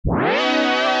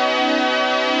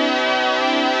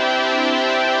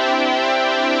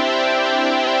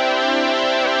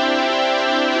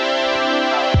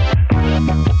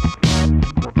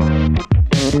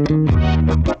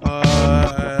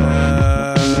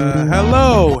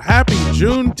Hello, happy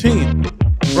Juneteenth.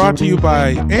 Brought to you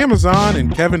by Amazon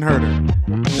and Kevin Herter.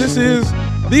 This is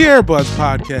the Airbuds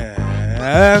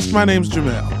Podcast. My name's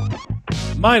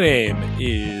Jamel. My name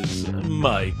is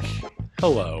Mike.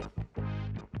 Hello.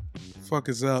 Fuck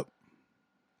is up?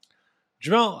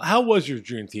 Jamel, how was your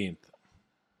Juneteenth?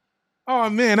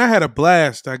 Oh man, I had a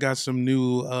blast. I got some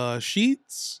new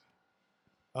sheets.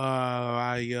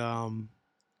 I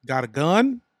got a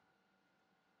gun.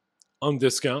 On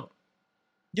discount?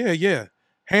 Yeah.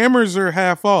 Hammers are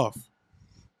half off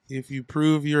if you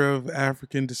prove you're of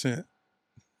African descent.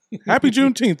 Happy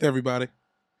Juneteenth, everybody.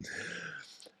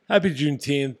 Happy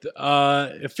Juneteenth.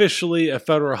 Officially a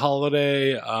federal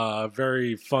holiday.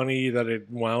 Very funny that it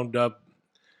wound up.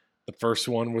 The first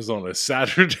one was on a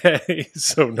Saturday,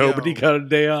 so nobody got a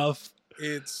day off.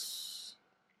 It's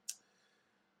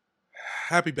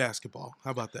happy basketball.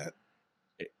 How about that?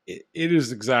 It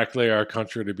is exactly our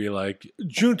country to be like,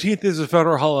 Juneteenth is a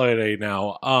federal holiday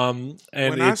now. And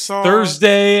it's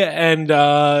Thursday, and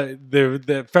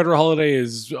the federal holiday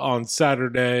is on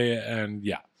Saturday, and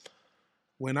yeah.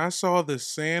 When I saw the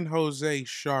San Jose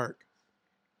Shark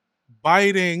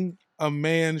biting a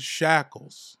man's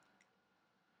shackles,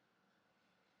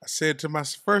 I said to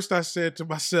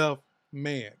myself,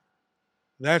 man,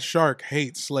 that shark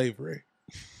hates slavery.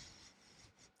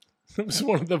 It was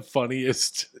one of the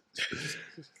funniest.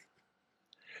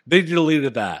 They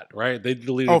deleted that, right? They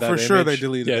deleted that. Oh, for sure they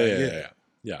deleted that.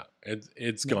 Yeah.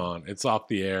 It's gone. It's off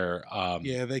the air.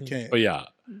 Yeah, they can't. But yeah,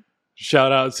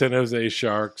 shout out San Jose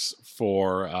Sharks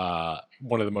for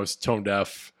one of the most tone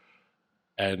deaf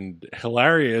and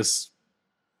hilarious,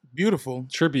 beautiful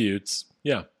tributes.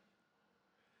 Yeah.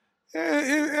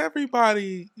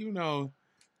 Everybody,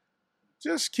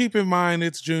 just keep in mind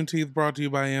it's Juneteenth, brought to you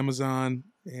by Amazon.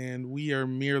 And we are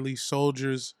merely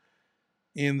soldiers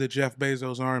in the Jeff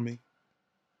Bezos army.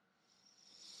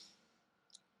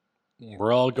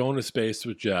 We're all going to space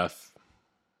with Jeff.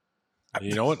 And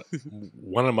you know what?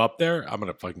 When I'm up there, I'm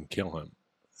going to fucking kill him.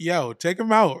 Yo, take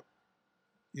him out.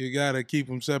 You got to keep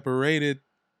them separated.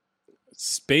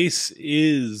 Space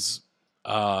is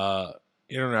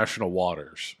international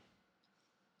waters.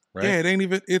 Right?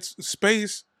 Yeah, it's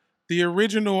space. The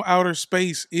original outer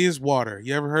space is water.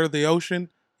 You ever heard of the ocean?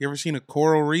 You ever seen a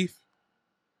coral reef?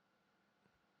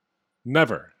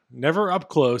 Never up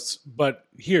close. But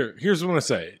here's what I'm going to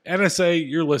say. NSA,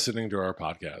 you're listening to our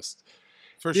podcast.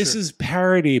 This is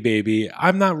parody, baby.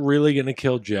 I'm not really going to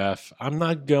kill Jeff. I'm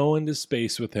not going to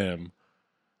space with him.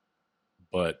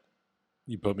 But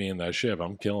you put me in that ship,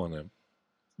 I'm killing him.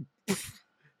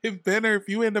 If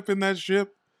you end up in that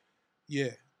ship,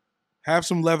 yeah, have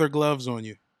some leather gloves on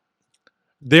you.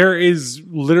 There is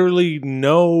literally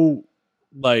no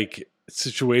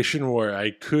situation where I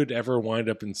could ever wind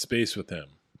up in space with him.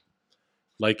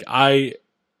 Like I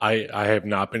have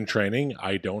not been training.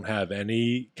 I don't have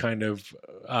any kind of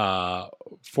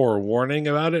forewarning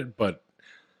about it. But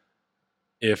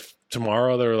if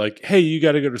tomorrow they're like, "Hey, you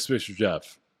got to go to space with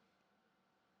Jeff,"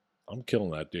 I'm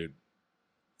killing that dude.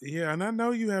 Yeah, and I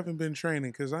know you haven't been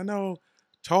training because I know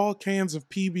tall cans of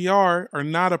PBR are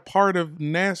not a part of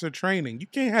NASA training. You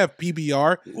can't have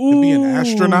PBR and be an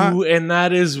astronaut. And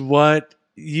that is what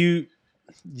you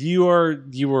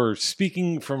are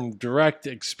speaking from direct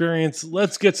experience.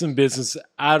 Let's get some business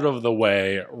out of the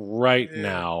way right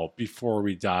now before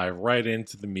we dive right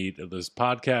into the meat of this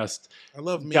podcast. I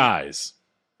love meat. Guys,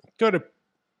 go to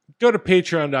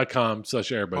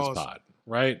patreon.com/airbudspod,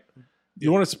 right?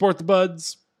 You want to support the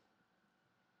buds?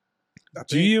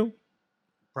 Do you?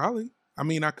 Probably. I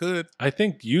mean, I could. I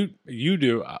think you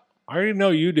do. I already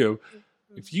know you do.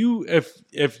 If you,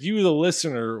 the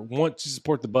listener, want to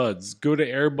support the buds, go to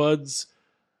Airbuds.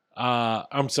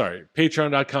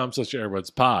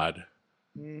 Patreon.com/airbudspod.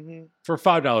 Mm-hmm. For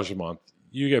 $5 a month,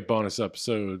 you get bonus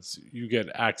episodes. You get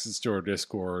access to our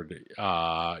Discord.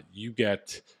 You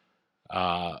get.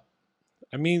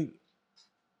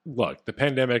 Look, the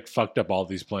pandemic fucked up all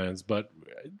these plans, but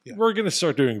we're gonna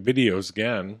start doing videos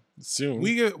again soon.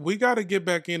 We got to get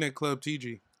back in at Club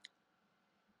TG.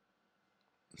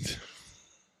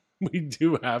 We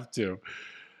do have to.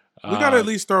 We got to at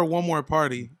least start one more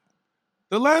party.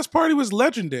 The last party was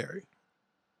legendary.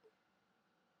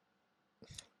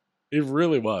 It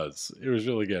really was. It was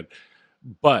really good.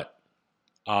 But,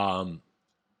 so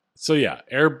yeah,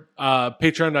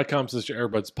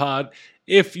 patreon.com/airbudspod.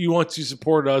 If you want to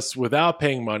support us without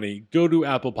paying money, go to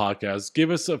Apple Podcasts. Give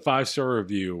us a 5-star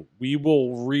review. We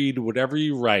will read whatever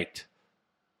you write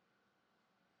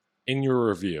in your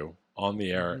review on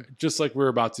the air, just like we're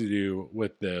about to do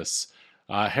with this.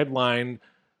 Headline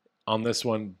on this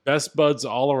one. Best Buds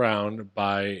All Around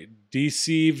by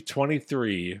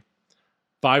Deceive23.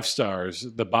 5 stars.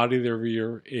 The body of the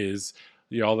review is,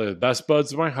 y'all are the best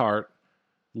buds of my heart.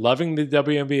 Loving the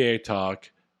WNBA talk.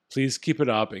 Please keep it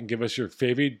up and give us your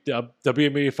favorite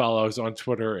WNBA follows on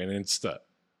Twitter and Insta.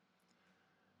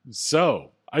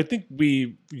 So, I think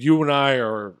you and I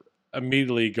are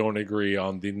immediately going to agree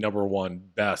on the number one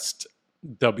best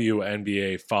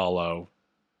WNBA follow.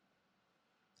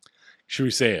 Should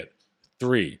we say it?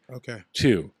 3,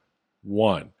 2,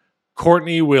 1.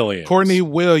 Courtney Williams. Courtney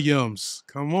Williams.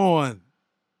 Come on.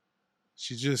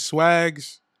 She just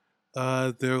swags.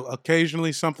 There's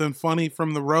occasionally something funny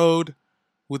from the road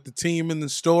with the team in the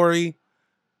story.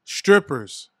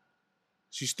 Strippers.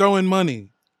 She's throwing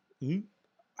money. Mm-hmm.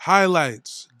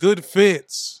 Highlights. Good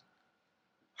fits.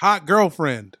 Hot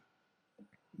girlfriend.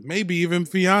 Maybe even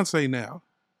fiance now.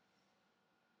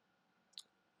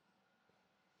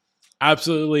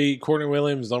 Absolutely, Courtney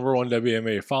Williams, number one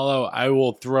WNBA follow. I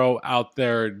will throw out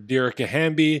there Dearica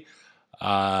Hamby,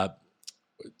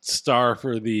 star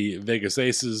for the Vegas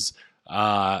Aces.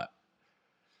 Number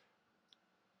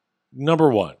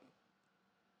one,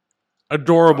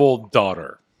 adorable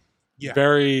daughter. Yeah.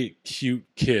 Very cute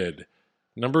kid.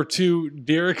 Number 2,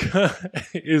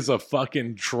 Dearica is a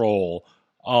fucking troll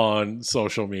on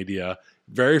social media.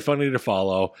 Very funny to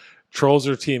follow. Trolls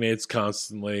her teammates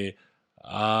constantly.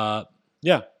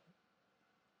 Yeah.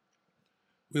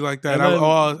 We like that.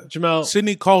 Jamel.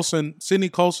 Sydney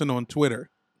Colson on Twitter.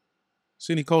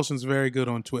 Sydney Colson's very good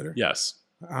on Twitter. Yes.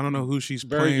 I don't know who she's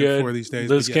playing for these days.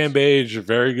 Liz Cambage,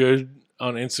 very good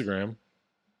on Instagram.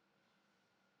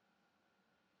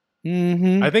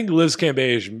 Mm-hmm. I think Liz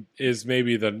Cambage is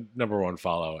maybe the number one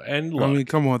follow. And look, I mean,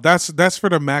 come on. That's for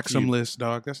the Maxim list,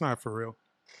 dog. That's not for real.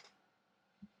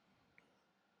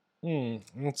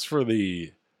 That's for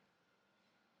the...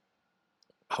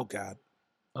 Oh, God.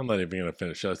 I'm not even going to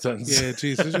finish that sentence. Yeah,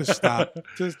 Jesus, just stop.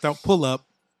 Just don't pull up.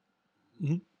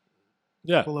 Mm-hmm.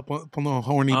 Yeah. Pull up on a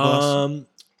horny bus.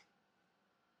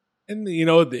 And, the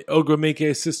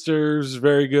Ogwumike sisters,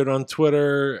 very good on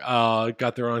Twitter.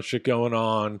 Got their own shit going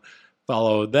on.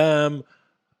 Follow them.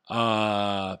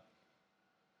 Yeah.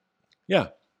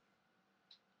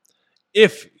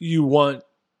 If you want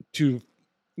to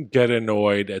get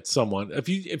annoyed at someone,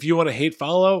 if you want to hate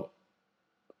follow,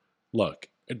 look,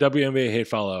 a WNBA hate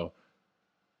follow,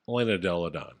 Elena Delle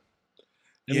Donne.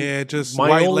 Yeah, just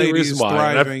white ladies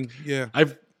thriving.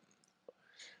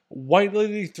 White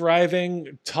lady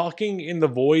thriving, talking in the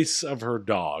voice of her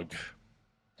dog.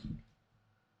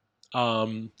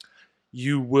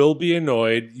 You will be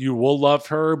annoyed. You will love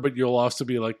her, but you'll also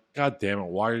be like, God damn it,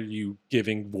 why are you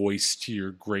giving voice to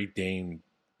your Great Dane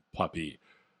puppy?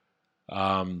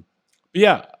 But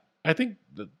yeah, I think,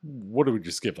 what do we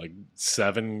just give? Like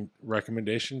 7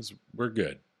 recommendations? We're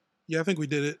good. Yeah, I think we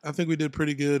did it. I think we did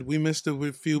pretty good. We missed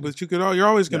a few, but you're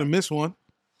always going to miss one.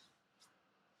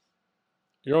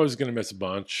 You're always going to miss a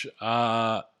bunch.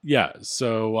 So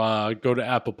go to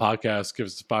Apple Podcasts, give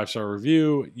us a 5-star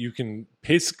review. You can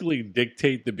basically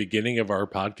dictate the beginning of our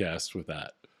podcast with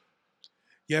that.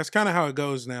 Yeah, it's kind of how it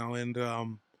goes now. And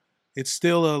it's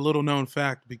still a little known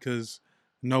fact because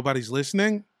nobody's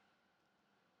listening.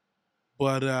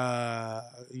 But,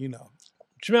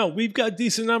 Jamel, we've got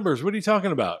decent numbers. What are you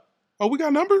talking about? Oh, we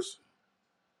got numbers?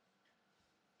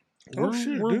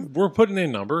 Dude. We're putting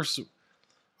in numbers.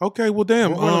 Okay, well,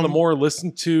 damn. We're one of the more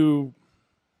listened to.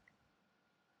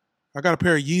 I got a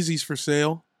pair of Yeezys for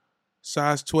sale,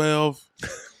 size 12.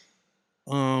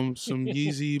 Some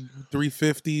Yeezy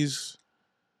 350s.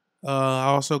 I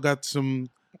also got some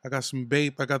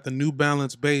Bape. I got the New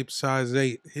Balance Bape, size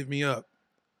 8. Hit me up.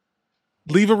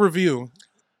 Leave a review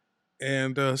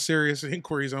and serious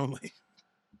inquiries only.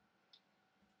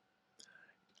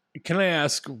 Can I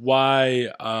ask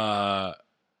why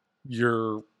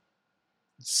you're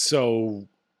so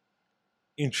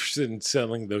interested in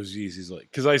selling those Yeezys?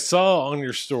 Because I saw on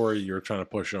your story you were trying to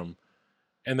push them,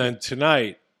 and then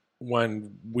tonight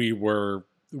when we were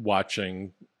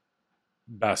watching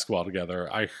basketball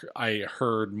together, I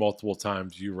heard multiple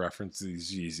times you reference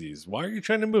these Yeezys. Why are you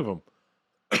trying to move them?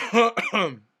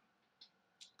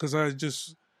 Because I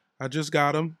just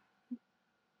got them.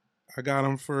 I got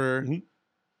them for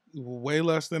way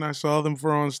less than I saw them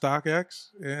for on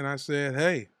StockX, and I said,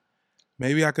 hey,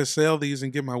 maybe I could sell these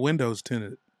and get my windows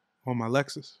tinted on my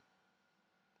Lexus.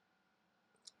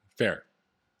 Fair.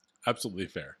 Absolutely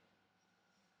fair.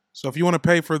 So if you want to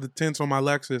pay for the tints on my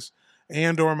Lexus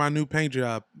and or my new paint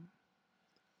job,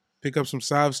 pick up some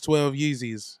size 12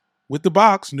 Yeezys with the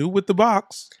box, new with the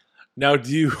box. Now,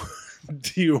 do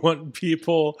you want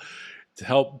people to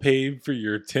help pay for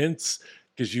your tints?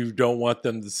 Because you don't want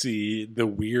them to see the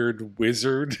weird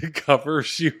wizard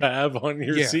covers you have on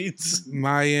your seats.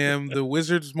 The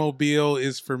Wizards Mobile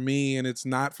is for me, and it's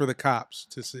not for the cops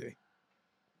to see.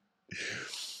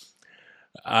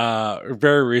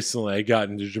 Very recently, I got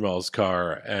into Jamal's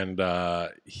car, and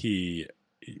he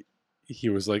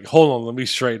was like, "Hold on, let me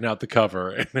straighten out the cover."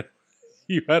 And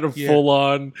you had a full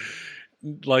on,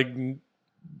 like,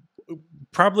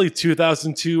 probably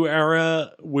 2002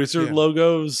 era Wizard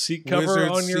logos seat cover Wizard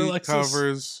on your Lexus.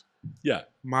 Covers. Yeah,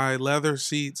 my leather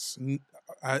seats.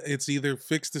 It's either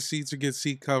fix the seats or get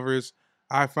seat covers.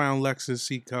 I found Lexus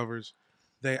seat covers.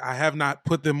 I have not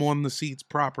put them on the seats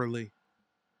properly,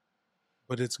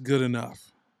 but it's good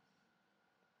enough.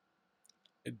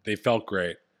 They felt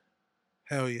great.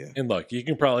 Hell yeah! And look, you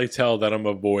can probably tell that I'm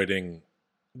avoiding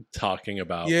talking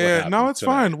about it's tonight.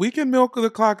 Fine. We can milk the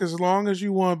clock as long as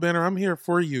you want, Benner. I'm here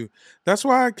for you. That's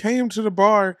why I came to the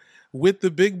bar with the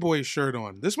big boy shirt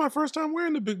on. This is my first time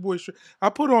wearing the big boy shirt. I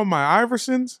put on my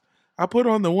Iversons. I put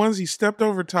on the ones he stepped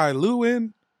over Ty Lue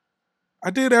in.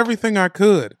 I did everything I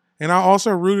could. And I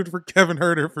also rooted for Kevin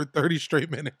Huerter for 30 straight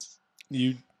minutes.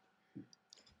 I'm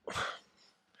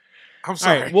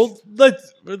sorry. All right, well,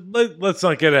 let's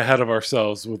not get ahead of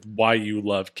ourselves with why you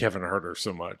love Kevin Huerter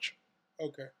so much.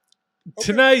 Okay.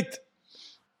 Tonight,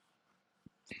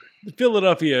 the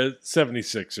Philadelphia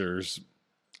 76ers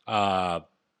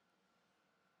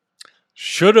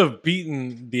should have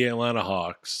beaten the Atlanta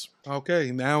Hawks. Okay,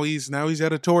 now he's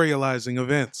editorializing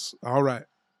events. All right.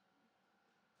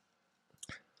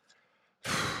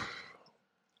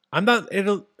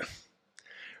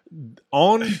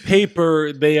 On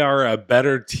paper, they are a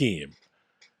better team.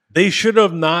 They should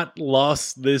have not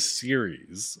lost this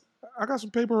series. I got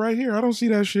some paper right here. I don't see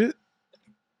that shit.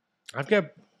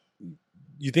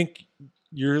 You think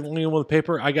you're leaning with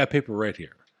paper? I got paper right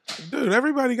here. Dude,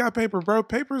 everybody got paper, bro.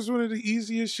 Paper is one of the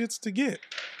easiest shits to get.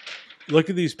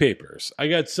 Look at these papers. I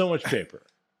got so much paper.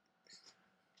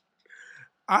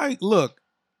 I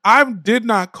did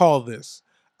not call this.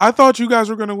 I thought you guys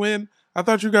were going to win. I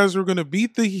thought you guys were going to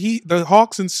beat the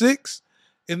Hawks in 6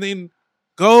 and then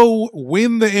go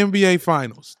win the NBA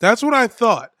Finals. That's what I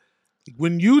thought.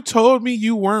 When you told me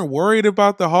you weren't worried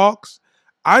about the Hawks,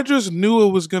 I just knew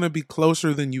it was going to be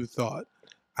closer than you thought.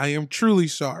 I am truly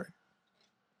sorry.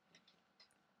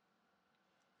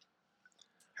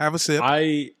 Have a sip.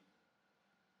 I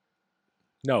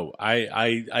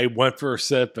went for a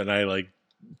sip and I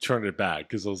turned it back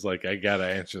because I was like, I gotta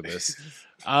answer this.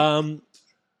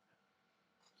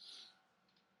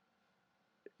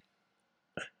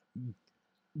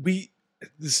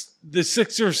 The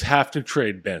Sixers have to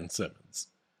trade Ben Simmons.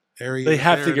 They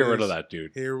have to get rid of that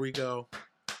dude. Here we go.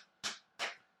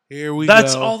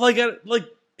 That's all I got.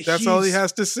 That's all he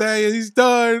has to say. He's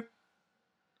done.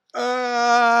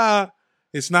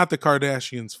 It's not the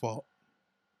Kardashians' fault.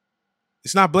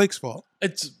 It's not Blake's fault.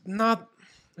 It's not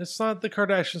the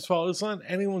Kardashians' fault. It's not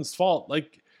anyone's fault.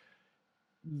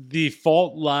 The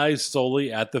fault lies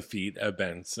solely at the feet of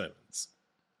Ben Simmons.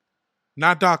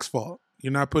 Not Doc's fault.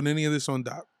 You're not putting any of this on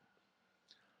Doc.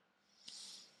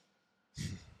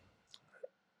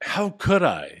 How could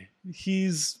I?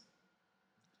 He's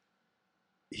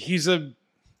a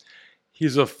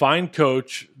fine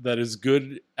coach that is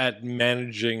good at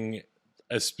managing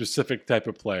a specific type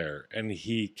of player, and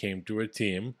he came to a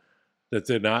team that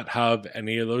did not have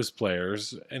any of those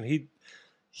players, and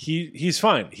he's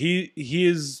fine. He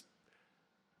is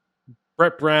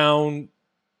Brett Brown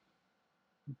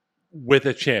with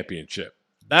a championship.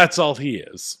 That's all he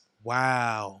is.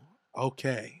 Wow.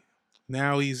 Okay.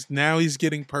 Now he's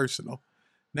getting personal.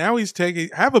 Now he's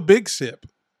have a big sip.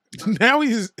 Now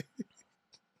he's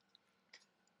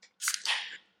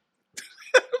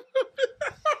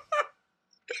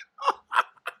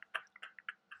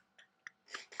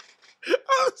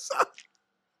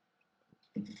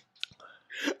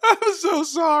I'm so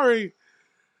sorry.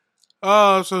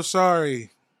 Oh, I'm so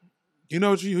sorry. You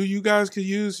know who you guys could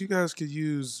use? You guys could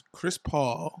use Chris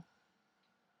Paul.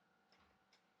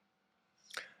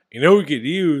 You know, we could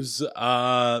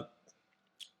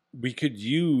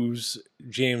use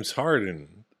James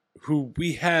Harden, who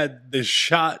we had the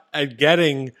shot at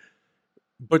getting,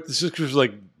 but the Sixers were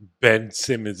like, Ben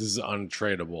Simmons is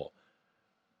untradeable.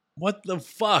 What the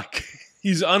fuck?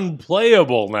 He's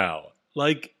unplayable now.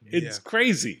 It's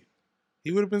crazy.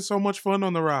 He would have been so much fun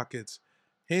on the Rockets.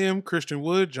 Him, Christian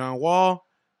Wood, John Wall,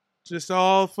 just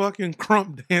all fucking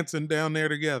crump dancing down there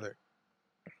together.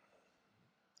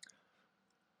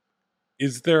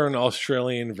 Is there an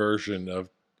Australian version of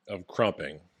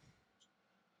crumping?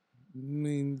 I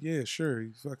mean, yeah, sure.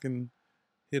 You fucking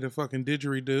hit a fucking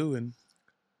didgeridoo and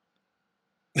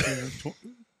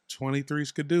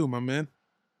 23's could do, my man.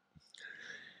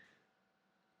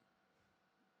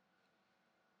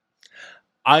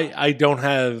 I don't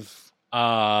have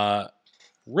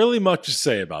really much to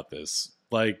say about this.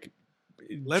 Like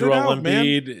Joel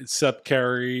Embiid, man. Seth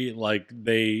Curry, like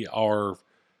they are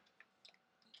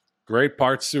great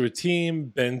parts to a team.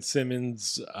 Ben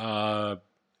Simmons, I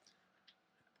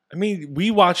mean,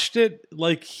 we watched it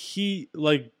like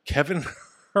Kevin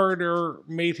Huerter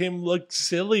made him look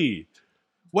silly.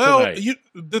 Well,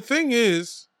 the thing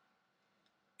is,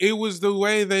 it was the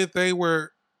way that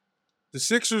the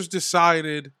Sixers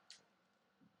decided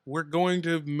we're going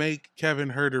to make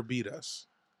Kevin Huerter beat us.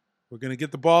 We're going to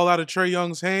get the ball out of Trae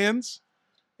Young's hands,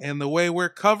 and the way we're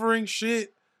covering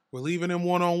shit, we're leaving him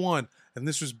one-on-one. And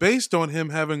this was based on him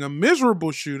having a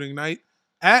miserable shooting night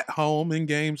at home in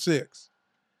Game 6.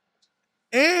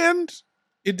 And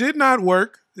it did not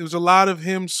work. It was a lot of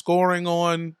him scoring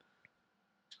on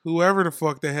whoever the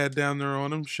fuck they had down there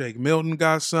on him. Shake Milton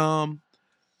got some.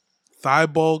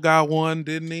 Thibault got one,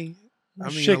 didn't he? I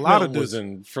mean, Shake a lot Milton of dudes was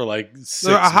in for like 6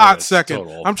 a hot second.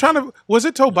 Total. I'm trying to. Was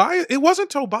it Tobias? It wasn't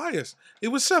Tobias. It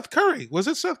was Seth Curry. Was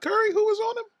it Seth Curry who was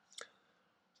on him?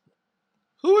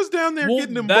 Who was down there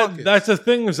getting them buckets? That's the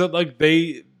thing, is that like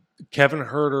Kevin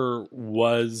Huerter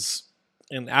was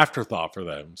an afterthought for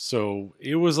them. So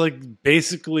it was like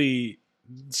basically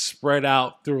spread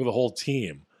out through the whole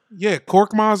team. Yeah,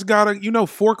 Korkmaz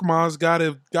Forkmaz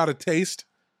got a taste.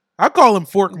 I call him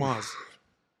Forkmaz.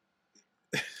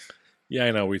 Yeah,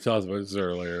 I know. We talked about this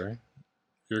earlier.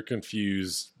 You're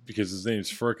confused because his name's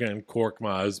Furkan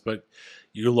Korkmaz, but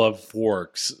you love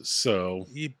forks, so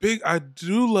I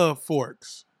do love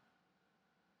forks.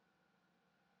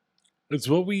 It's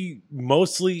what we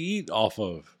mostly eat off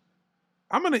of.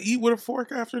 I'm gonna eat with a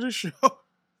fork after the show.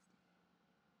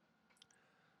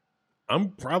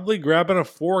 I'm probably grabbing a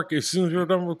fork as soon as we're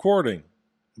done recording.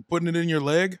 Putting it in your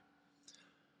leg?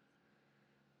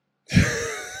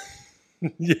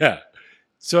 Yeah.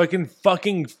 So I can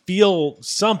fucking feel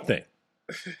something.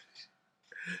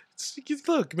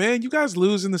 Look, man, you guys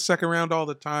lose in the second round all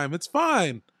the time. It's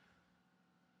fine.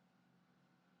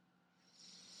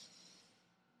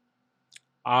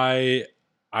 It's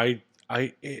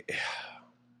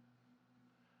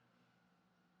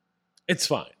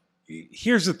fine.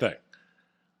 Here's the thing.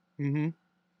 Mm-hmm.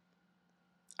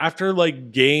 After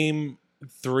like game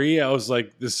 3, I was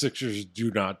like, the Sixers do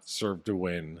not deserve to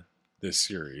win this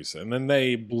series. And then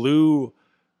they blew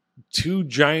 2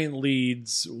 giant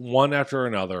leads, one after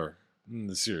another in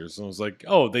the series. And I was like,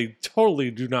 oh, they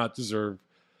totally do not deserve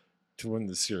to win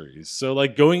the series. So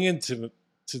like going into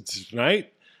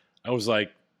tonight, I was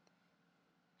like,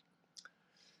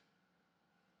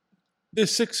 the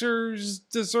Sixers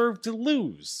deserve to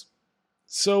lose.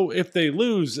 So if they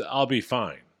lose, I'll be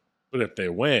fine. But if they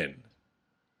win,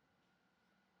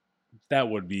 that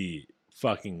would be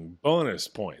fucking bonus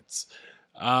points.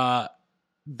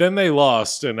 Then they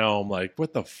lost, and now I'm like,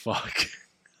 what the fuck?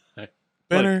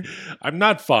 Benner, I'm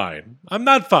not fine. I'm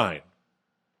not fine.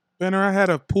 Benner, I had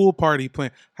a pool party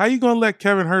planned. How you gonna let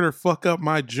Kevin Huerter fuck up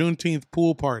my Juneteenth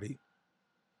pool party?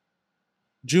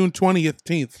 June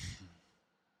 20th.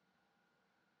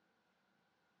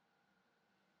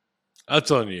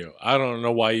 That's on you. I don't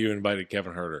know why you invited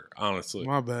Kevin Huerter, honestly.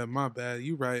 My bad.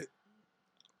 You right.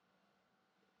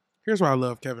 Here's why I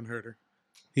love Kevin Huerter.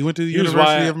 He went to the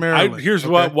University of Maryland. Here's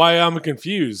why I'm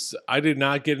confused. I did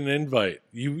not get an invite.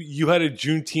 You had a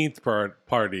Juneteenth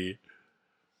party.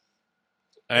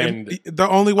 And the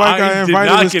only white guy I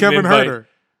invited was Kevin Huerter.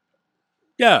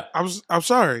 Yeah. I'm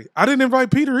sorry. I didn't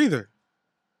invite Peter either.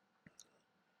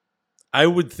 I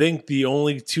would think the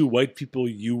only 2 white people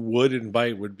you would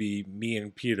invite would be me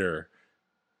and Peter.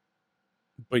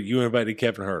 But you invited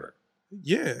Kevin Huerter.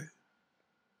 Yeah.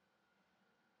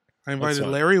 I invited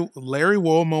Larry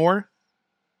Wilmore,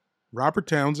 Robert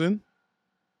Townsend,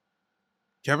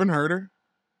 Kevin Huerter,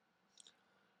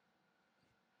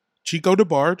 Chico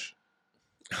DeBarge.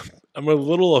 I'm a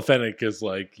little offended because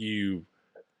like you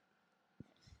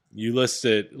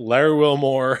listed Larry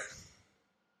Wilmore.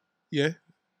 Yeah.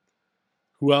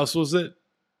 Who else was it?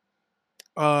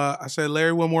 I said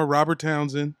Larry Wilmore, Robert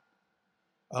Townsend,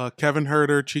 Kevin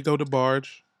Huerter, Chico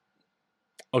DeBarge.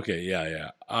 Okay, yeah.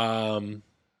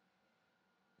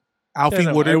 Alfie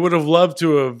Woodard. I would have loved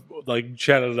to have like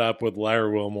chatted up with Larry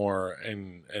Wilmore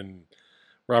and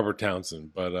Robert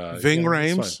Townsend, but Ving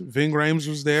Rhames. Ving Rhames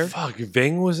was there. Fuck,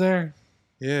 Ving was there?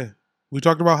 Yeah. We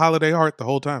talked about Holiday Heart the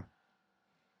whole time.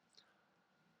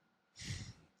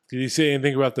 Did he say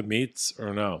anything about the meats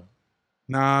or no?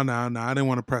 Nah. I didn't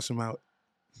want to press him out.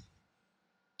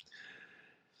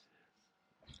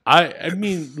 I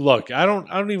mean, look, I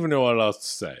don't even know what else to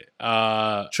say.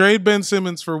 Trade Ben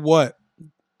Simmons for what?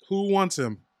 Who wants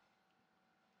him?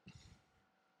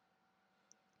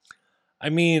 I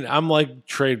mean, I'm like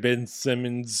trade Ben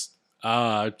Simmons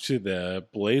to the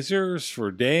Blazers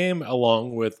for Dame,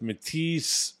 along with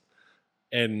Matisse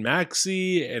and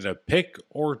Maxey and a pick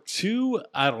or two.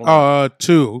 I don't know.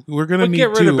 2. We're gonna need get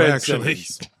rid 2 of Ben actually.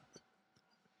 Simmons.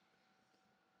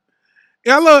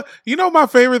 Yeah, you know my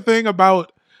favorite thing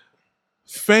about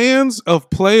fans of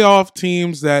playoff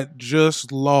teams that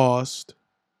just lost,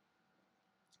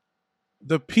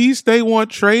 the piece they want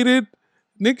traded,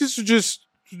 niggas would just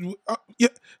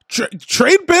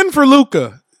trade Ben for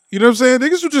Luka. You know what I'm saying?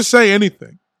 Niggas would just say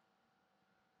anything.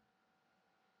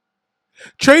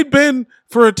 Trade Ben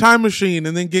for a time machine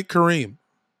and then get Kareem.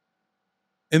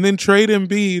 And then trade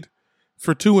Embiid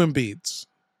for 2 Embiids.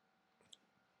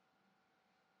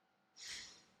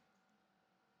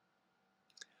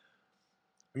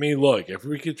 I mean, look, if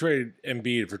we could trade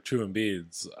Embiid for 2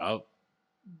 Embiids,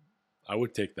 I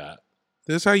would take that.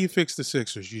 This is how you fix the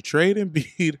Sixers. You trade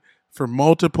Embiid for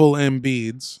multiple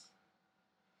Embiids.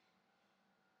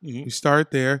 Mm-hmm. We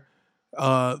start there.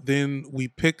 Then we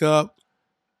pick up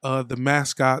the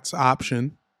mascot's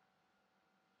option.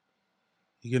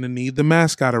 You're going to need the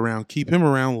mascot around. Keep him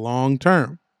around long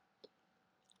term.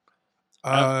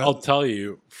 I'll tell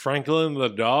you, Franklin the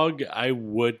dog, I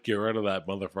would get rid of that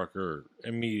motherfucker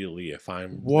immediately if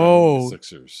I'm running the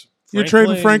Sixers. You're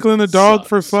trading Franklin the dog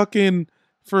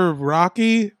for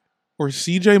Rocky or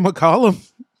CJ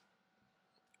McCollum?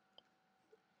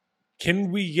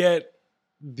 Can we get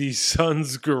the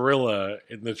Suns gorilla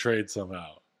in the trade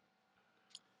somehow?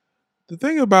 The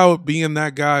thing about being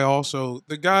that guy also,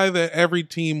 the guy that every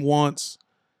team wants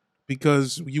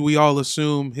because we all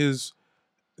assume his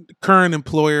current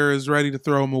employer is ready to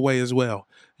throw him away as well.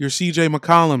 Your CJ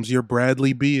McCollums, your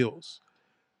Bradley Beals.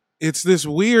 It's this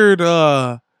weird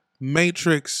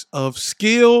matrix of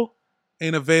skill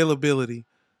and availability.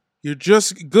 You're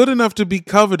just good enough to be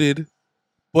coveted,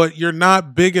 but you're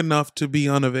not big enough to be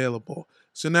unavailable.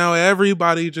 So now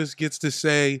everybody just gets to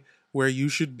say where you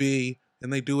should be,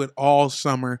 and they do it all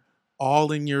summer,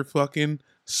 all in your fucking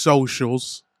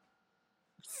socials,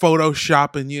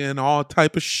 photoshopping you and all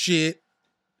type of shit.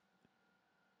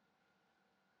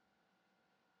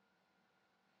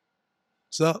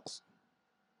 Sucks.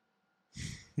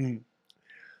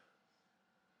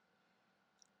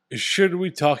 Should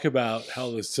we talk about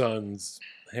how the Suns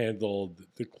handled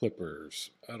the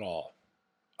Clippers at all?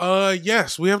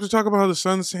 Yes, we have to talk about how the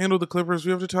Suns handled the Clippers.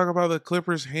 We have to talk about how the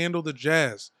Clippers handled the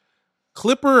Jazz.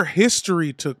 Clipper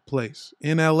history took place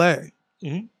in LA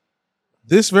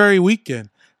this very weekend.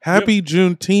 Happy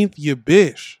Juneteenth, you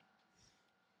bitch.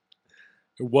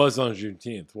 It was on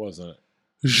Juneteenth, wasn't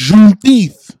it?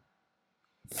 Juneteenth.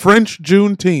 French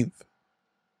Juneteenth.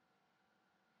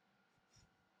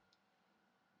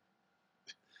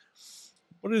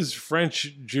 What is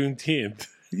French Juneteenth?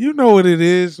 You know what it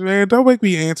is, man. Don't make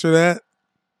me answer that.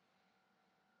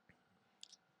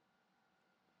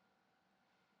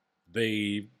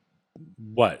 They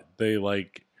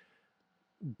like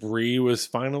Brie was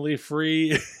finally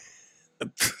free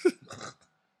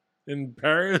in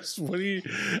Paris?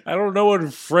 I don't know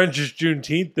what French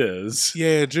Juneteenth is.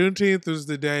 Yeah, Juneteenth was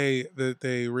the day that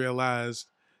they realized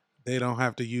they don't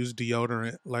have to use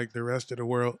deodorant like the rest of the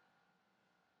world.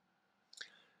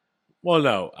 Well,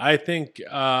 no, I think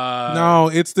no,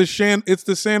 it's the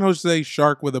San Jose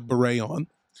Shark with a beret on.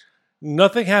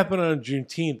 Nothing happened on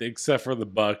Juneteenth except for the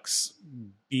Bucks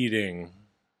beating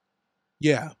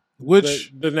the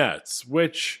Nets,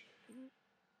 which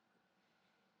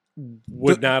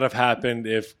would not have happened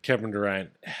if Kevin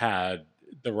Durant had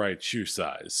the right shoe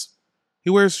size. He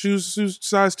wears shoes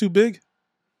size too big?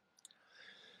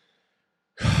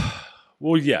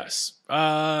 Well, yes.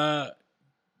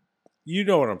 You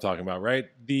know what I'm talking about, right?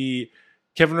 The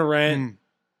Kevin Durant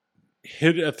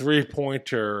hit a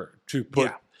 3-pointer to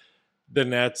put the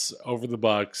Nets over the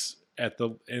Bucks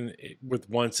with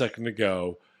 1 second to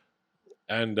go,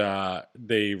 and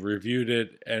they reviewed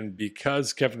it. And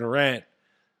because Kevin Durant,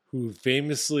 who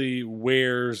famously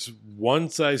wears one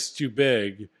size too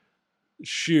big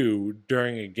shoe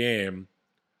during a game,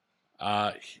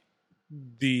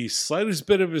 the slightest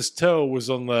bit of his toe was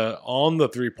on the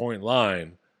 3-point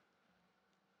line.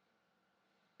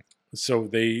 So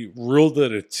they ruled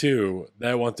it a 2.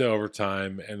 That went to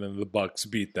overtime, and then the Bucks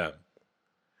beat them.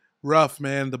 Rough,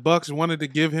 man. The Bucks wanted to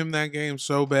give him that game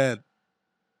so bad,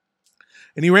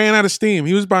 and he ran out of steam.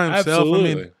 He was by himself.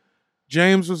 Absolutely. I mean,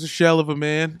 James was a shell of a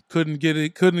man. Couldn't get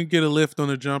a lift on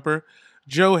a jumper.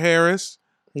 Joe Harris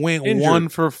went injured. 1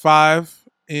 for 5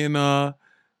 in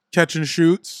catch and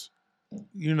shoots.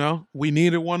 You know, we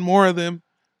needed one more of them.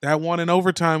 That one in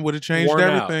overtime would have changed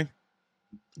everything.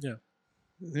 Yeah.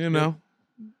 You know.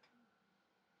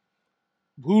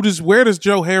 Where does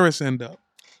Joe Harris end up?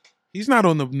 He's not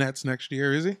on the Nets next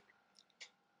year, is he?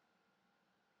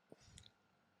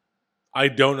 I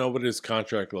don't know what his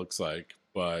contract looks like,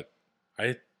 but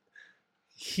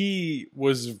he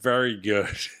was very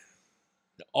good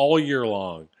all year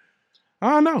long. I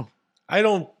don't know.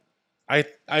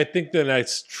 I think the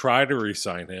Nets try to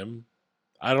re-sign him.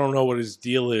 I don't know what his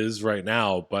deal is right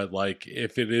now, but like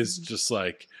if it is just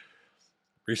like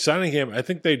re-signing him, I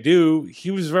think they do. He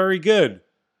was very good.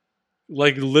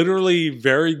 Like literally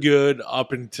very good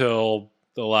up until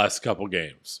the last couple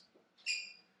games.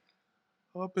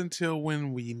 Up until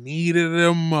when we needed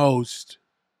him most.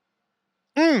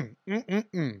 I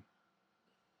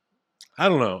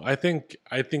don't know. I think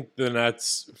the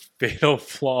Nets' fatal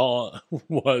flaw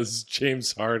was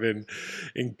James Harden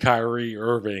and Kyrie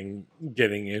Irving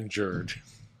getting injured.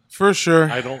 For sure.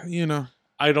 I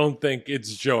don't think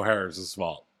it's Joe Harris's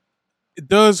fault.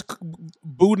 Does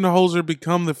Budenholzer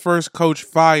become the first coach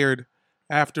fired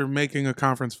after making a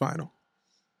conference final?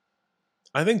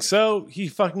 I think so. He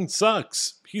fucking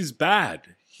sucks. He's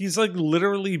bad. He's like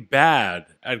literally bad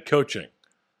at coaching.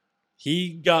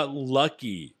 He got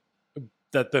lucky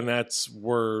that the Nets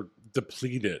were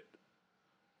depleted.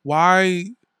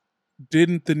 Why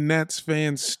didn't the Nets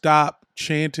fans stop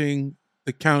chanting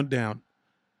the countdown?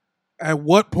 At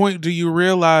what point do you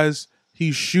realize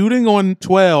he's shooting on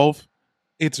 12,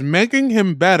 it's making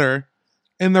him better,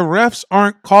 and the refs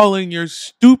aren't calling your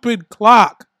stupid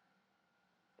clock?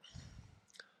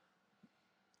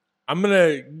 I'm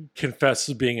gonna confess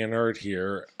to being a nerd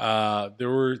here.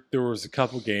 There was a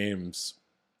couple games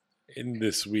in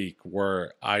this week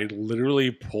where I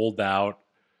literally pulled out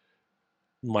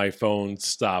my phone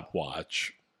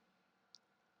stopwatch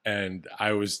and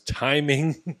I was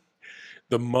timing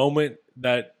the moment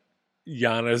that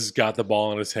Giannis got the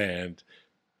ball in his hand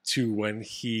to when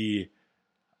he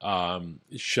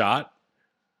shot.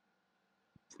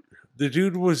 The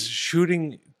dude was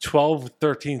shooting 12,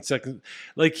 13 seconds.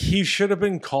 Like, he should have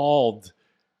been called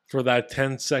for that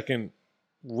 10-second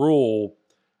rule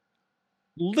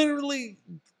literally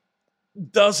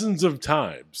dozens of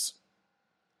times.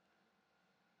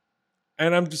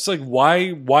 And I'm just like,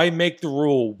 why make the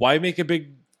rule? Why make a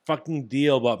big fucking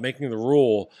deal about making the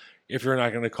rule if you're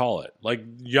not going to call it?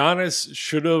 Like, Giannis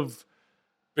should have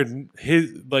been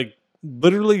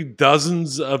literally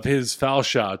dozens of his foul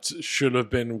shots should have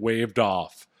been waved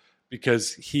off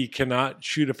because he cannot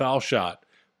shoot a foul shot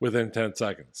within 10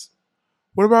 seconds.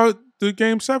 What about the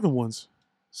Game 7 ones?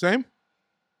 Same?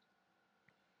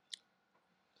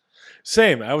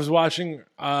 Same. I was watching,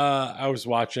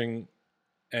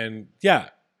 and yeah,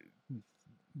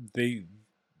 he's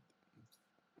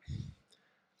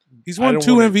won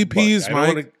 2 MVPs,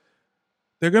 Mike.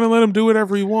 They're going to let him do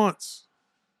whatever he wants.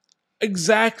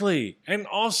 Exactly. And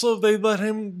also they let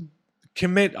him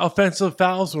commit offensive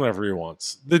fouls whenever he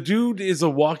wants. The dude is a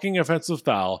walking offensive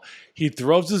foul. He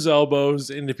throws his elbows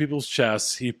into people's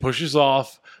chests. He pushes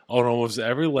off on almost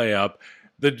every layup.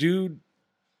 The dude,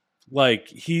 like,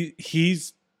 Giannis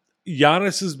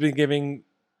has been giving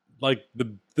like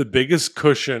the biggest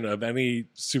cushion of any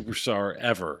superstar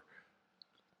ever.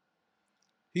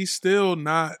 He's still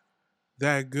not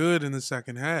that good in the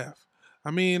second half.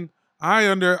 I mean,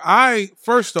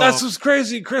 first off, that's what's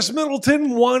crazy. Chris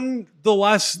Middleton won the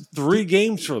last 3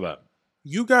 games for them.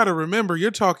 You got to remember, you're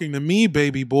talking to me,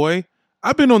 baby boy.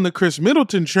 I've been on the Chris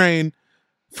Middleton train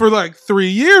for like 3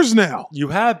 years now. You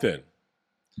have been.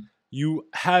 You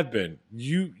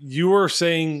are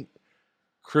saying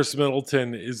Chris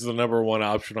Middleton is the number one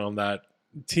option on that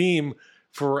team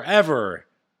forever.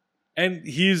 And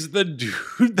he's the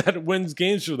dude that wins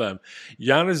games for them.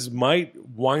 Giannis might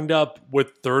wind up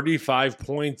with 35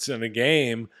 points in a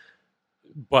game,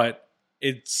 but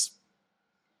it's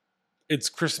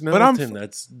Chris Middleton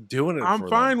that's doing it. I'm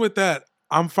fine with that.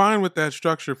 I'm fine with that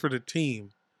structure for the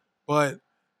team. But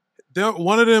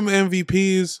one of them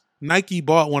MVPs, Nike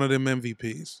bought one of them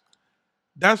MVPs.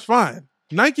 That's fine.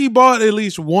 Nike bought at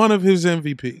least one of his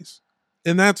MVPs,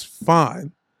 and that's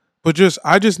fine. But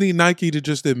I just need Nike to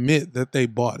just admit that they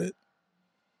bought it.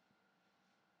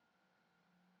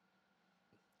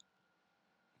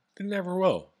 They never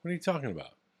will. What are you talking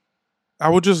about? I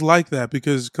would just like that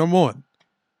because, come on.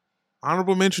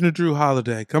 Honorable mention to Drew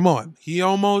Holiday. Come on. He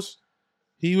was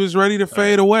ready to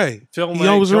fade away. Phil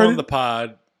Knight, come on the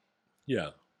pod. Yeah.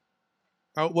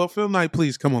 Oh, well, Phil Knight,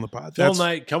 please come on the pod. Phil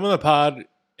Knight, come on the pod.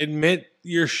 Admit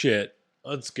your shit.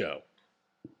 Let's go.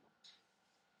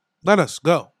 Let us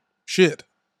go. Shit.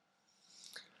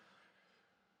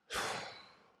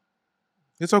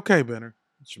 It's okay, Benner.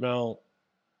 Jamel.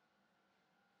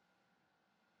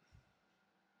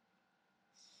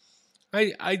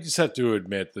 I just have to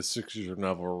admit the Sixers are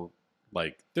never,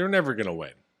 they're never going to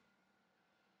win.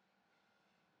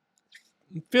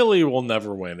 Philly will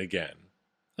never win again.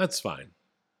 That's fine.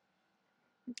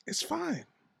 It's fine.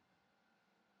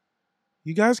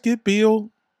 You guys get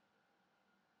Beal.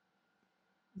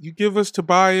 You give us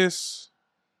Tobias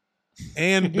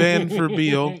and Ben for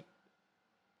Beal.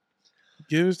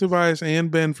 Give us Tobias and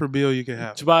Ben for Beal. You can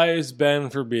have Tobias, Ben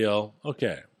for Beal.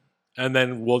 Okay. And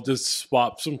then we'll just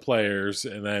swap some players,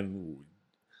 and then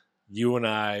you and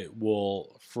I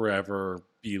will forever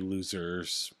be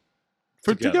losers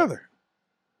together.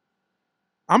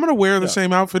 I'm going to wear the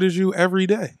same outfit as you every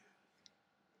day.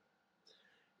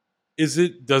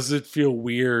 Does it feel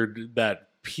weird that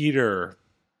Peter,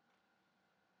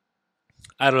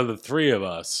 out of the three of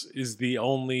us, is the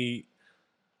only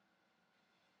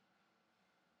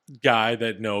guy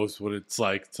that knows what it's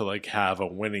like to have a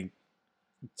winning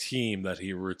team that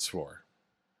he roots for?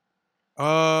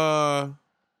 I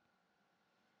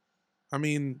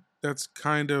mean, that's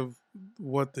kind of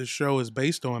what this show is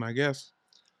based on, I guess.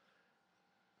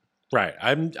 Right.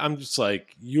 I'm just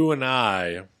you and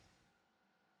I.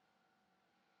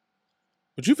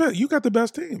 But you got the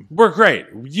best team. We're great.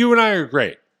 You and I are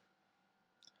great.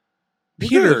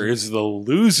 Peter is the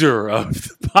loser of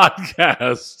the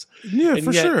podcast. Yeah, and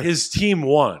for yet sure. His team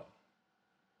won.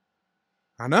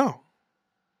 I know.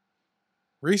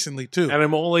 Recently, too. And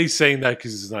I'm only saying that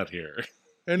because he's not here.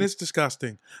 And it's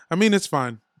disgusting. I mean, it's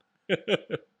fine.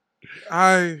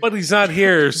 But he's not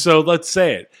here, so let's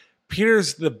say it.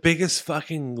 Peter's the biggest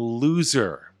fucking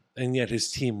loser, and yet his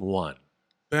team won.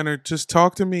 Benner, just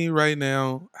talk to me right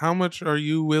now. How much are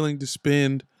you willing to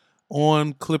spend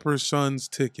on Clippers Suns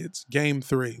tickets? Game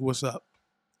 3. What's up?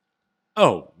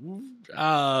 Oh,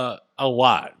 a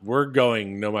lot. We're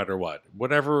going no matter what.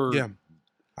 Whatever. Yeah.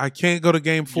 I can't go to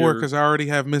Game 4 because I already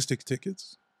have Mystics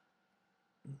tickets.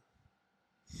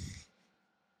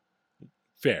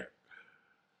 Fair.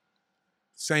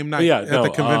 Same night at the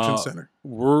convention center.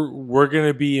 We're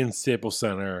gonna be in Staples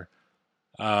Center.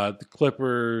 The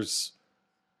Clippers.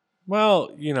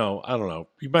 Well, I don't know.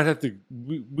 We might have to.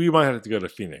 We might have to go to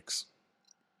Phoenix.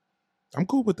 I'm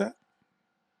cool with that.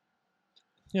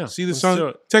 Yeah. See the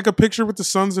Suns. Take a picture with the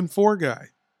Suns and 4 guy.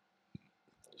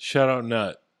 Shout out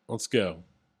Nut. Let's go.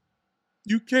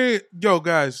 You can't. Yo,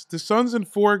 guys, the Suns and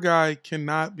 4 guy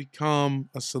cannot become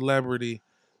a celebrity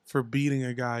for beating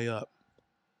a guy up.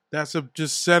 That's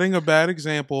just setting a bad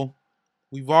example.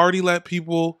 We've already let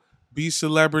people be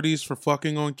celebrities for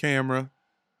fucking on camera.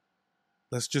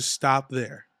 Let's just stop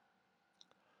there.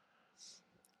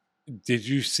 Did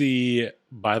you see,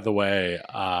 by the way,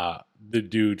 the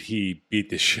dude he beat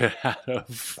the shit out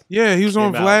of? Yeah, he was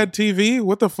on Vlad TV.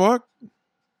 What the fuck?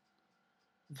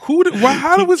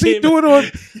 How was he doing on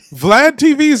Vlad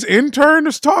TV's intern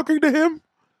is talking to him?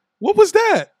 What was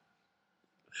that?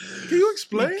 Can you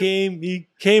explain? He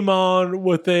came on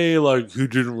with a who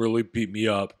didn't really beat me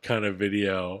up kind of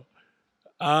video.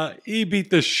 He beat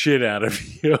the shit out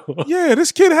of you. Yeah,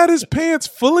 this kid had his pants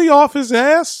fully off his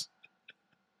ass.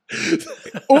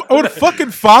 on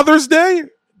fucking Father's Day?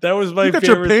 That was my favorite. You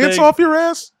got your pants off your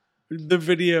ass? The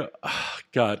video. Oh,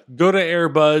 God. Go to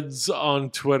Airbuds on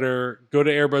Twitter. Go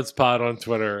to Airbuds Pod on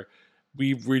Twitter.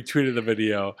 We retweeted the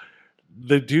video.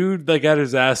 The dude that got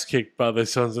his ass kicked by the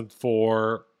Suns and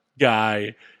 4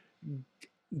 guy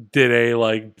did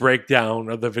a breakdown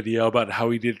of the video about how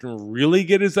he didn't really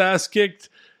get his ass kicked,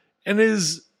 and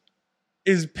his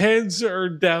pants are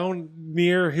down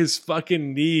near his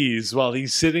fucking knees while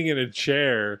he's sitting in a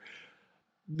chair.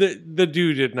 The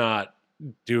dude did not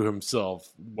do himself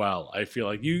well. I feel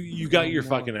like you got your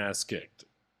fucking ass kicked.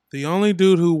 The only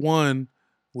dude who won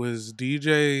was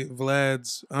DJ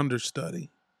Vlad's understudy.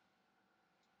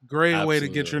 Great Absolutely. Way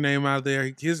to get your name out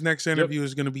there. His next interview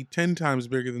is going to be 10 times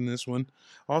bigger than this one.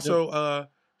 Also,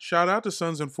 shout out to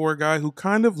Suns and 4 guy who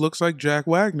kind of looks like Jack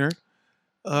Wagner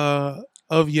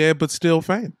of Yeah, But Still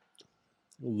fame.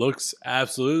 Looks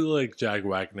absolutely like Jack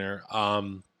Wagner.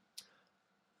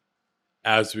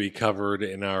 As we covered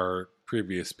in our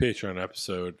previous Patreon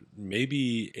episode,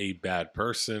 maybe a bad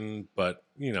person, but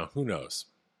who knows?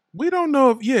 We don't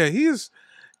know if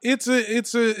it's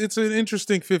an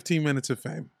interesting 15 minutes of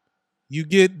fame. You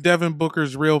get Devin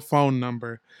Booker's real phone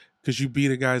number because you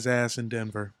beat a guy's ass in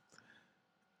Denver.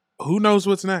 Who knows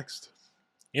what's next?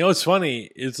 What's funny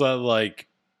is that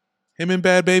him and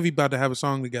Bad Baby about to have a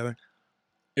song together.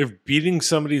 If beating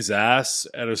somebody's ass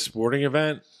at a sporting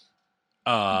event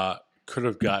could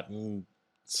have gotten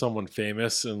someone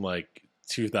famous in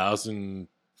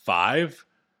 2005,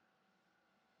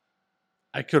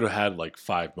 I could have had like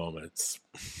 5 moments.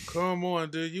 Come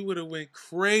on, dude. You would have went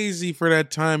crazy for that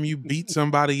time you beat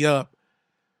somebody up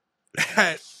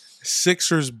at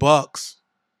Sixers Bucks.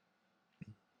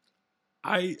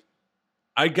 I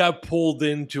got pulled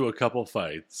into a couple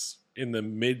fights in the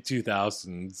mid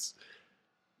 2000s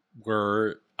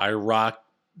where I rocked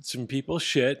some people's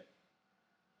shit,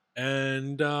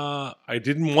 and I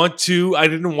didn't want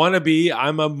to be.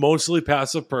 I'm a mostly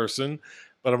passive person,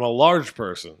 but I'm a large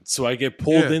person, so I get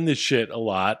pulled into shit a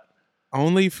lot.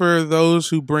 Only for those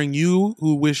who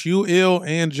who wish you ill,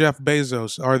 and Jeff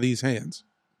Bezos are these hands.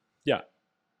 Yeah.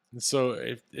 So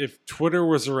if Twitter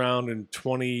was around in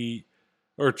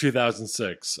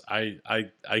 2006, I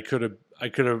could have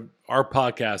our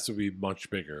podcast would be much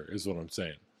bigger, is what I'm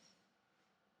saying.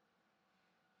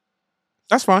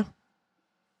 That's fine.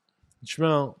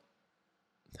 Jamel,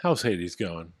 how's Hades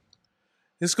going?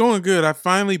 It's going good. I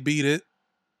finally beat it.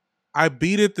 I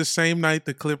beat it the same night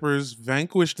the Clippers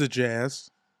vanquished the Jazz,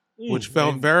 which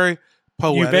felt very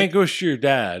poetic. You vanquished your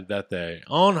dad that day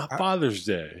on Father's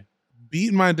Day.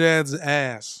 Beat my dad's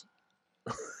ass.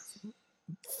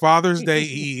 Father's Day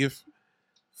Eve.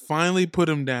 Finally put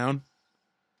him down.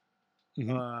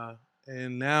 Mm-hmm.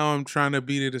 And now I'm trying to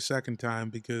beat it a second time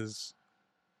because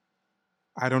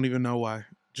I don't even know why.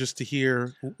 Just to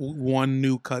hear one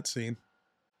new cutscene.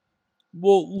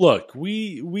 Well, look,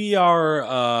 we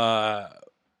are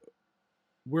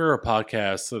we're a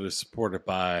podcast that is supported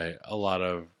by a lot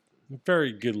of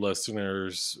very good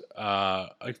listeners,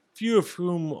 a few of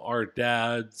whom are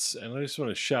dads, and I just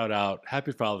want to shout out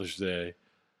Happy Father's Day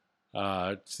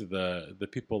to the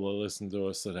people that listen to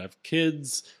us that have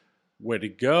kids. Way to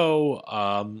go!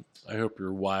 I hope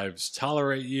your wives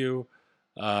tolerate you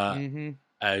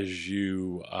as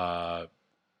you I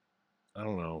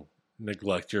don't know,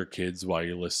 neglect your kids while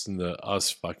you listen to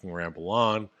us fucking ramble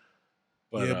on.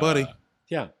 But, yeah, buddy.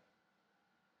 Yeah.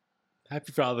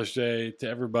 Happy Father's Day to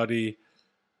everybody.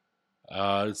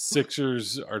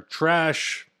 Sixers are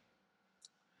trash.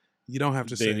 You don't have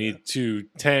to say they need to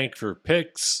tank for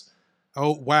picks.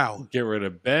 Oh, wow. Get rid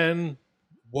of Ben.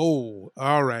 Whoa.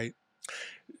 All right.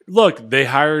 Look, they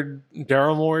hired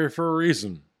Daryl Morey for a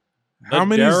reason. How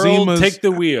many Zimas take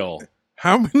the wheel?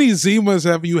 How many Zimas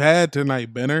have you had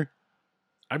tonight, Benner?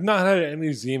 I've not had any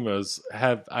Zimas.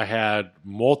 Have I had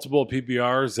multiple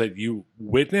PBRs that you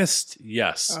witnessed?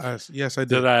 Yes. Yes, I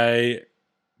did. Did I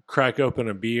crack open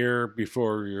a beer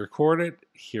before we record it?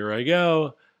 Here I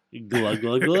go. Glug,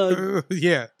 glug, glug.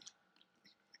 Yeah.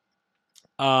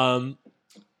 I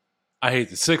hate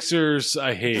the Sixers.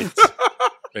 I hate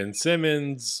Ben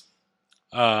Simmons.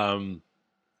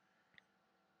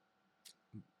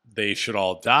 They should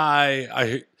all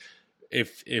die.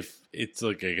 If it's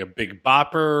like a big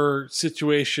bopper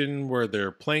situation where their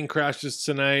plane crashes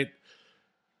tonight,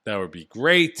 that would be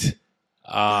great.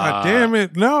 God damn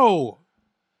it, no.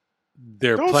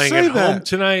 They're playing at home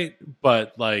tonight,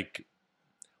 but like,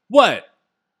 what?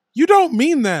 You don't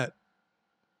mean that.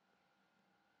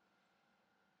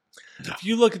 If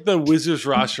you look at the Wizards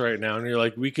roster right now and you're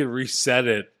like, we could reset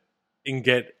it and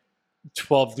get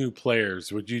 12 new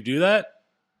players, would you do that?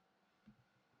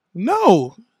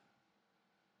 No.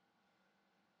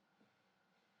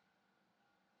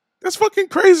 That's fucking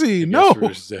crazy. No.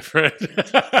 It's different.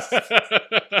 What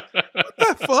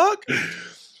the fuck?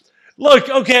 Look,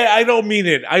 okay, I don't mean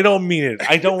it. I don't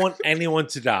want anyone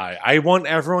to die. I want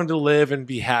everyone to live and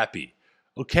be happy.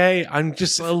 Okay? I'm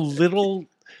just a little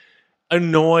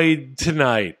annoyed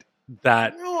tonight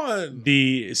that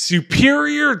the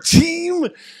superior team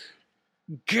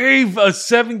gave a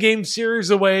 7-game series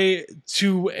away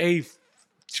to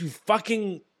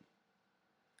fucking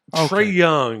Trae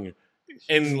Young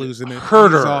and losing it.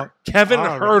 Herter, Kevin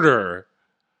Herter. Right.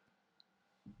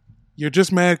 You're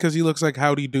just mad because he looks like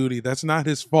Howdy Doody. That's not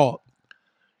his fault.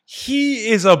 He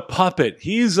is a puppet.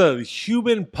 He's a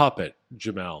human puppet,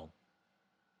 Jamel.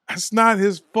 That's not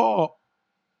his fault.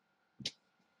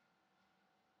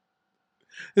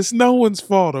 It's no one's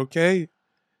fault, okay?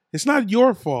 It's not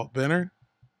your fault, Benner.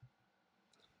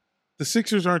 The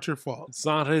Sixers aren't your fault. It's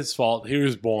not his fault. He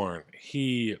was born.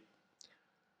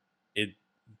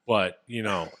 But, you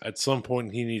know, at some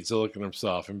point he needs to look at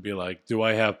himself and be like, do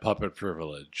I have puppet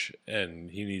privilege?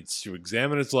 And he needs to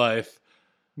examine his life.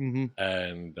 Mm-hmm.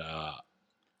 And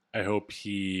I hope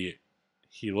he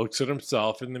looks at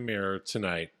himself in the mirror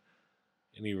tonight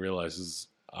and he realizes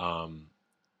I'm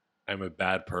a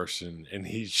bad person, and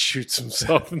he shoots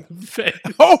himself in the face.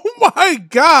 Oh my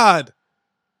God.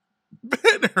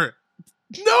 Benner.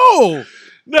 No.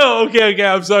 No, okay,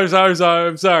 I'm sorry. No.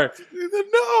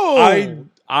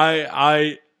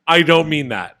 I don't mean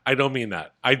that. I don't mean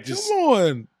that. Come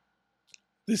on.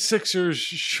 The Sixers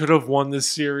should have won this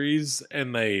series,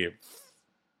 and they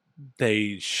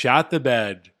shot the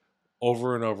bed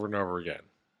over and over and over again.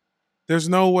 There's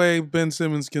no way Ben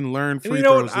Simmons can learn free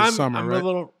throws this summer,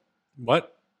 right?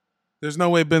 What? There's no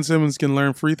way Ben Simmons can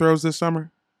learn free throws this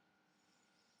summer?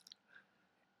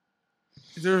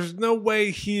 There's no way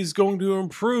he's going to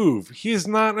improve. He has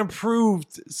not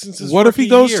improved since his What if he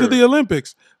goes year. to the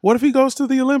Olympics? What if he goes to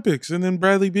the Olympics and then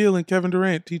Bradley Beal and Kevin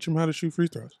Durant teach him how to shoot free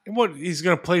throws? And what, he's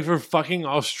going to play for fucking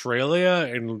Australia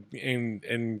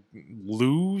and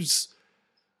lose?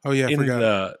 Oh yeah, I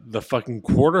forgot. The fucking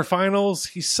quarterfinals?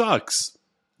 He sucks.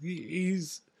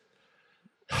 He's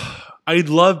I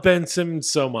love Ben Simmons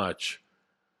so much.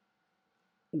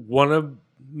 One of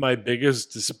my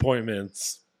biggest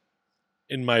disappointments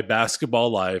in my basketball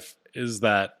life is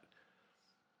that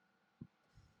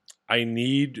I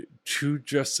need to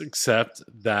just accept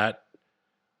that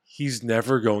he's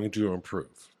never going to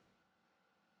improve.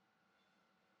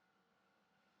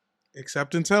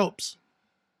 Acceptance helps.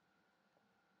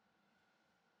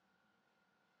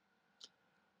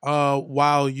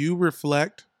 While you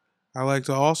reflect, I like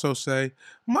to also say,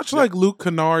 much like Luke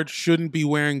Kennard shouldn't be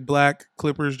wearing black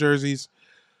Clippers jerseys,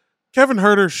 Kevin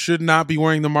Huerter should not be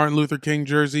wearing the Martin Luther King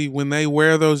jersey. When they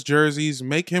wear those jerseys,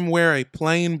 make him wear a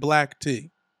plain black tee.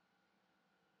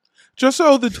 Just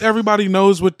so that everybody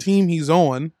knows what team he's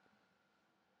on.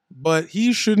 But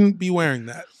he shouldn't be wearing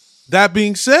that. That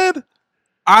being said,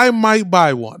 I might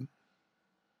buy one.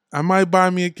 I might buy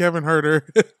me a Kevin Huerter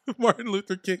Martin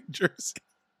Luther King jersey.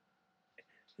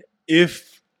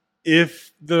 If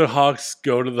the Hawks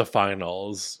go to the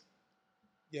finals,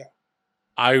 yeah,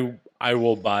 I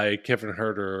will buy a Kevin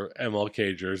Huerter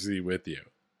MLK jersey with you.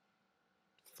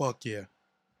 Fuck yeah.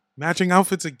 Matching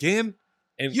outfits again?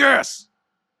 And yes!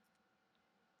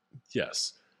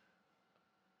 Yes.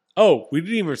 Oh, we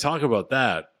didn't even talk about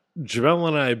that. Jamel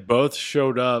and I both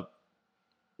showed up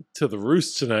to the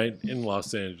Roost tonight in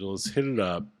Los Angeles, hit it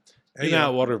up, in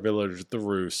Atwater Village, the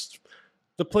Roost.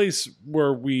 The place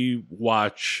where we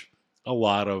watch a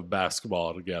lot of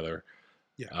basketball together.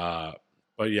 Yeah.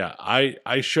 But yeah,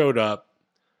 I showed up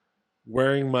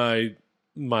wearing my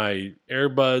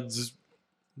Airbuds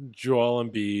Joel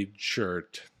Embiid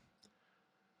shirt.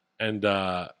 And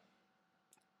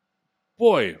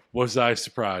boy, was I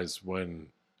surprised when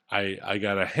I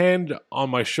got a hand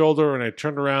on my shoulder and I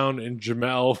turned around and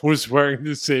Jamel was wearing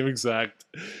the same exact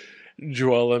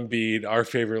Joel Embiid, our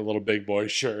favorite little big boy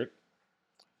shirt.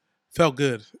 Felt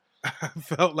good. I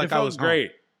felt like I was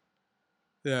great.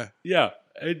 Home. Yeah.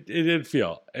 It did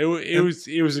feel.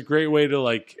 It was a great way to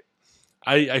like.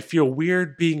 I feel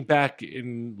weird being back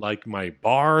in like my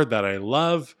bar that I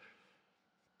love,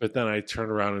 but then I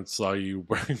turned around and saw you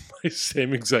wearing my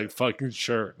same exact fucking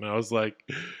shirt, and I was like,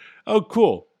 "Oh,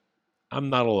 cool! I'm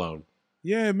not alone."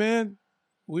 Yeah, man.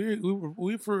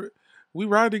 We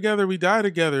ride together, we die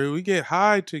together, we get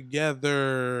high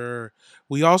together.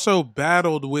 We also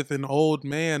battled with an old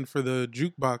man for the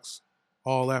jukebox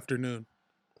all afternoon.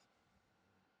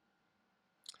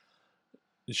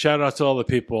 Shout out to all the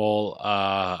people.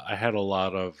 I had a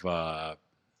lot of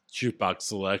jukebox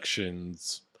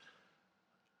selections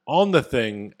on the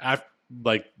thing.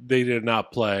 Like they did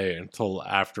not play until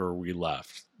after we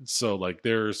left. So like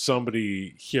there's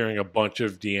somebody hearing a bunch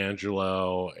of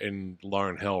D'Angelo and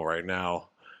Lauryn Hill right now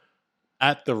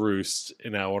at the Roost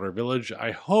in Atwater Village.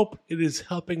 I hope it is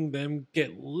helping them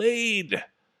get laid.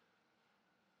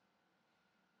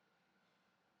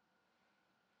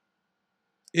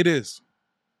 It is.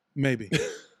 Maybe.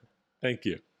 Thank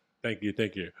you.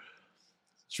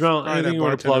 Jamel, anything you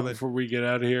want to plug before we get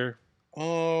out of here?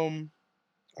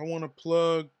 I want to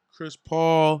plug Chris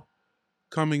Paul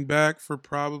coming back for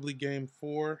probably Game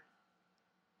 4.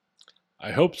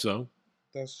 I hope so.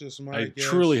 That's just my guess. I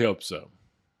truly hope so.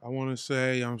 I want to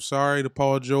say I'm sorry to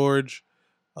Paul George.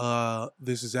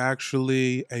 This is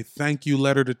actually a thank you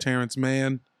letter to Terrence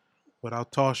Mann, but I'll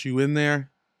toss you in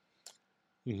there.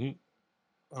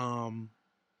 Mm-hmm.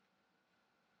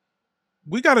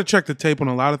 We got to check the tape on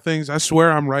a lot of things. I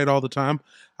swear I'm right all the time.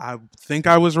 I think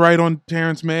I was right on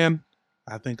Terrence Mann.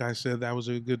 I think I said that was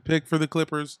a good pick for the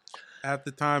Clippers at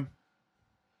the time.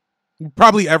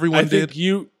 Probably everyone did.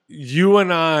 You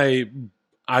and I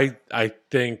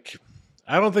think,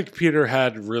 I don't think Peter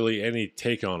had really any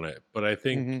take on it, but I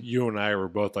think you and I were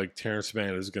both like, Terrence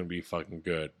Mann is going to be fucking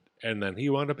good. And then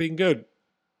he wound up being good.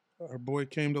 Our boy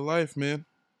came to life, man.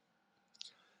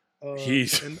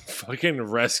 He's fucking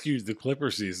rescued the Clipper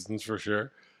seasons for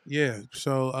sure. Yeah,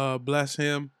 so bless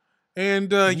him. And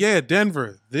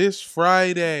Denver this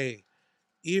Friday.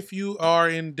 If you are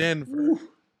in Denver,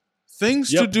 things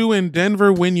to do in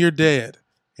Denver when you're dead.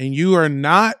 and you are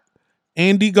not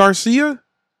Andy Garcia,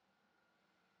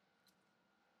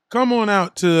 come on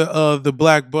out to the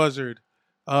Black Buzzard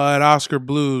at Oscar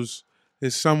Blues.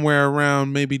 It's somewhere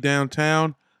around maybe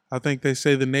downtown. I think they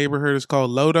say the neighborhood is called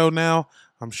Lodo now.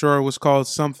 I'm sure it was called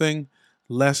something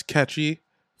less catchy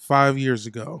 5 years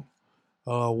ago.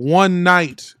 One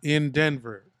night in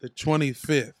Denver, the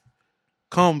 25th.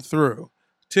 Come through.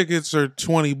 Tickets are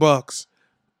 $20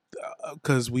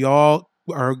 because we all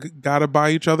gotta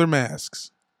buy each other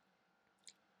masks.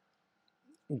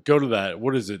 Go to that.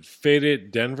 What is it?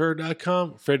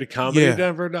 FadedDenver.com?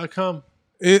 FadedComedyDenver.com?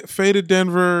 Faded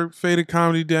Denver, Faded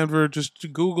Comedy Denver.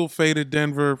 Just Google Faded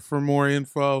Denver for more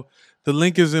info. The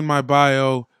link is in my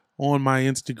bio on my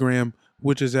Instagram,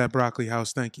 which is at Broccoli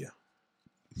House. Thank you.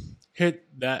 Hit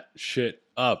that shit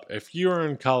up. If you are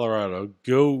in Colorado,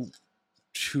 go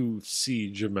to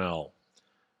see Jamel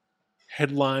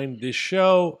headline this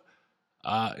show.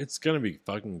 It's going to be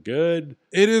fucking good.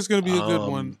 It is going to be a good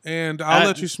one. And I'll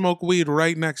let you smoke weed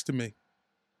right next to me.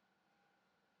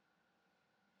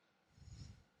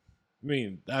 I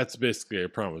mean, that's basically a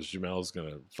promise. Jamel's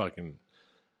gonna fucking.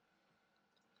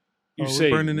 You say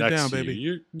burning it down,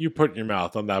 baby. You put your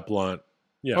mouth on that blunt.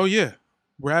 Yeah. Oh yeah,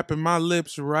 wrapping my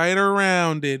lips right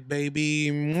around it,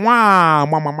 baby. Mwah,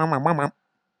 mwah, mwah, mwah, mwah,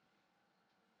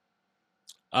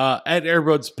 mwah. At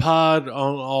Airbuds Pod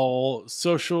on all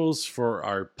socials for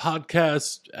our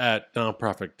podcast. At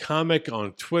Nonprofit Comic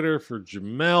on Twitter for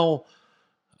Jamel.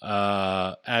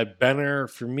 At Benner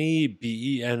for me,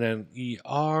 BENNER.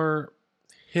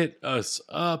 Hit us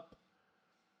up.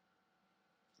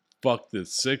 Fuck the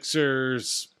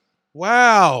Sixers.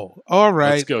 Wow. All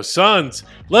right. Let's go Suns.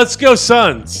 Let's go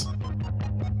Suns.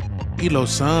 Elo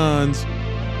Suns.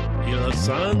 Elo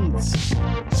Suns.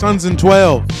 Suns in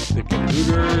 12. Thinking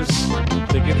Hooters.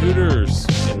 Thinking Hooters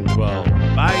in 12.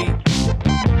 Bye.